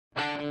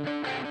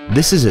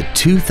This is a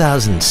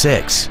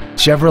 2006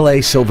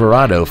 Chevrolet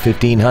Silverado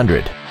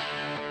 1500.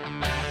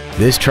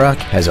 This truck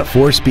has a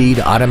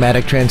 4-speed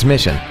automatic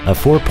transmission, a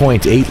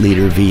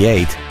 4.8-liter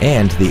V8,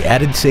 and the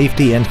added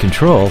safety and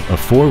control of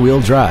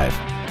 4-wheel drive.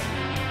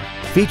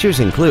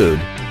 Features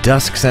include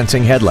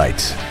dusk-sensing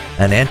headlights,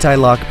 an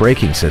anti-lock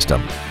braking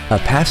system, a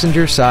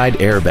passenger side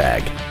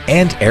airbag,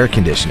 and air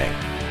conditioning.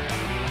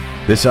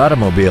 This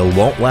automobile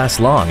won't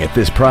last long at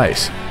this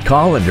price.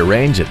 Call and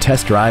arrange a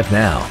test drive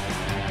now.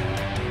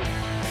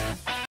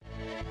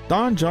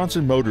 Don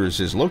Johnson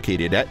Motors is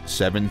located at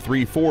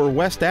 734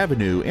 West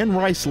Avenue in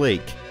Rice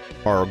Lake.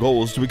 Our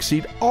goal is to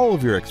exceed all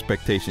of your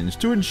expectations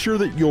to ensure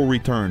that you'll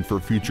return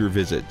for future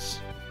visits.